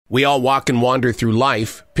We all walk and wander through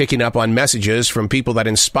life, picking up on messages from people that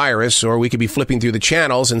inspire us, or we could be flipping through the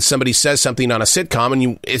channels and somebody says something on a sitcom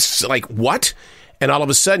and it's like, what? And all of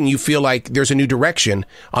a sudden you feel like there's a new direction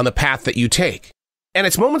on the path that you take. And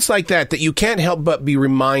it's moments like that you can't help but be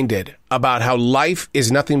reminded about how life is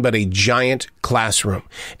nothing but a giant classroom.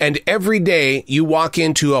 And every day you walk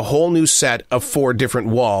into a whole new set of 4 different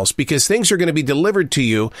walls because things are going to be delivered to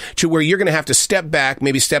you to where you're going to have to step back,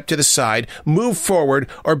 maybe step to the side, move forward,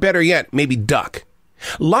 or better yet, maybe duck.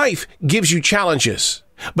 Life gives you challenges.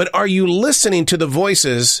 But are you listening to the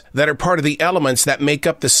voices that are part of the elements that make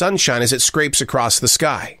up the sunshine as it scrapes across the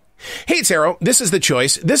sky? Hey, it's Arrow. This is The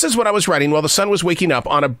Choice. This is what I was writing while the sun was waking up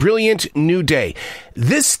on a brilliant new day.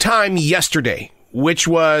 This time yesterday, which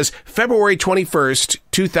was February 21st,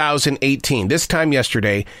 2018. This time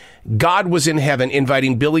yesterday, God was in heaven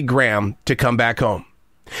inviting Billy Graham to come back home.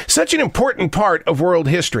 Such an important part of world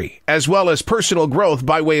history, as well as personal growth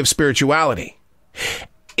by way of spirituality.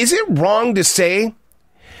 Is it wrong to say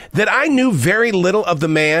that I knew very little of the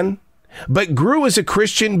man, but grew as a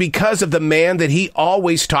Christian because of the man that he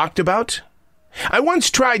always talked about? I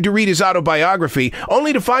once tried to read his autobiography,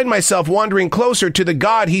 only to find myself wandering closer to the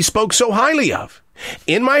God he spoke so highly of.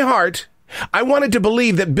 In my heart, I wanted to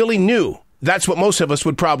believe that Billy knew that's what most of us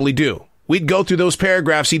would probably do. We'd go through those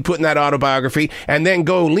paragraphs he'd put in that autobiography and then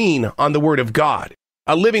go lean on the Word of God,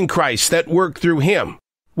 a living Christ that worked through him,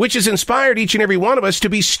 which has inspired each and every one of us to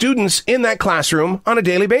be students in that classroom on a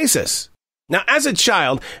daily basis. Now, as a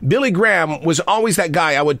child, Billy Graham was always that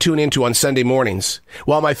guy I would tune into on Sunday mornings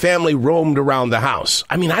while my family roamed around the house.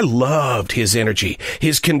 I mean, I loved his energy,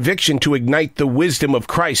 his conviction to ignite the wisdom of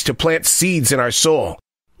Christ to plant seeds in our soul.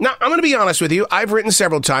 Now, I'm going to be honest with you. I've written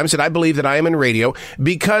several times that I believe that I am in radio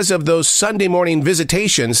because of those Sunday morning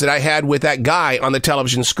visitations that I had with that guy on the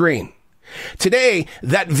television screen. Today,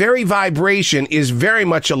 that very vibration is very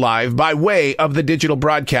much alive by way of the digital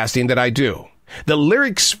broadcasting that I do. The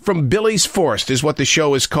Lyrics from Billy's Forest is what the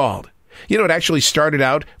show is called. You know, it actually started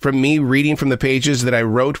out from me reading from the pages that I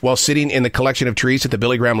wrote while sitting in the collection of trees at the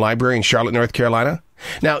Billy Graham Library in Charlotte, North Carolina.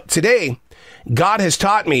 Now, today, God has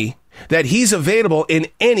taught me that he's available in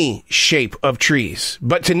any shape of trees,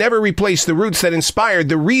 but to never replace the roots that inspired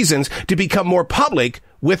the reasons to become more public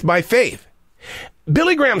with my faith.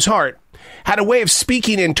 Billy Graham's heart had a way of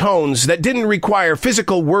speaking in tones that didn't require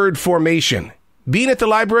physical word formation. Being at the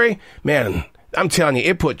library, man, I'm telling you,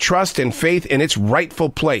 it put trust and faith in its rightful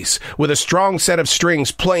place with a strong set of strings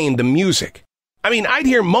playing the music. I mean, I'd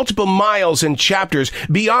hear multiple miles and chapters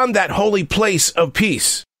beyond that holy place of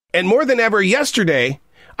peace. And more than ever yesterday,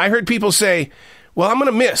 I heard people say, well, I'm going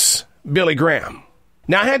to miss Billy Graham.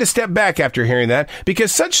 Now, I had to step back after hearing that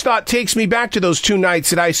because such thought takes me back to those 2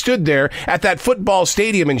 nights that I stood there at that football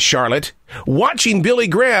stadium in Charlotte, watching Billy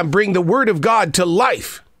Graham bring the Word of God to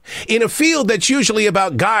life in a field that's usually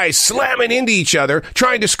about guys slamming into each other,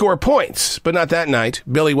 trying to score points. But not that night.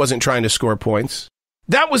 Billy wasn't trying to score points.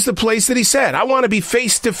 That was the place that he said, I want to be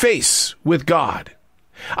face to face with God.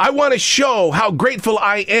 I want to show how grateful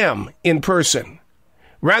I am in person.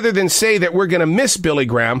 Rather than say that we're going to miss Billy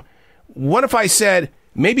Graham, what if I said,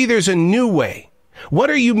 maybe there's a new way? What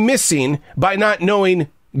are you missing by not knowing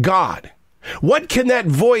God? What can that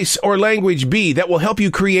voice or language be that will help you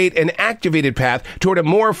create an activated path toward a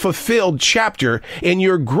more fulfilled chapter in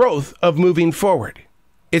your growth of moving forward?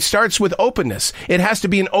 It starts with openness. It has to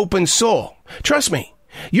be an open soul. Trust me,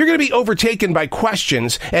 you're going to be overtaken by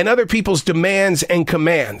questions and other people's demands and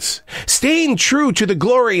commands. Staying true to the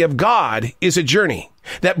glory of God is a journey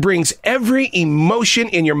that brings every emotion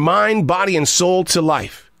in your mind, body, and soul to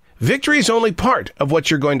life. Victory is only part of what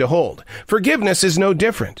you're going to hold. Forgiveness is no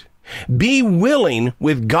different. Be willing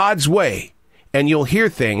with God's way, and you'll hear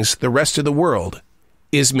things the rest of the world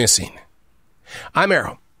is missing. I'm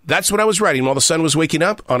Arrow. That's what I was writing while the sun was waking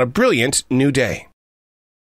up on a brilliant new day.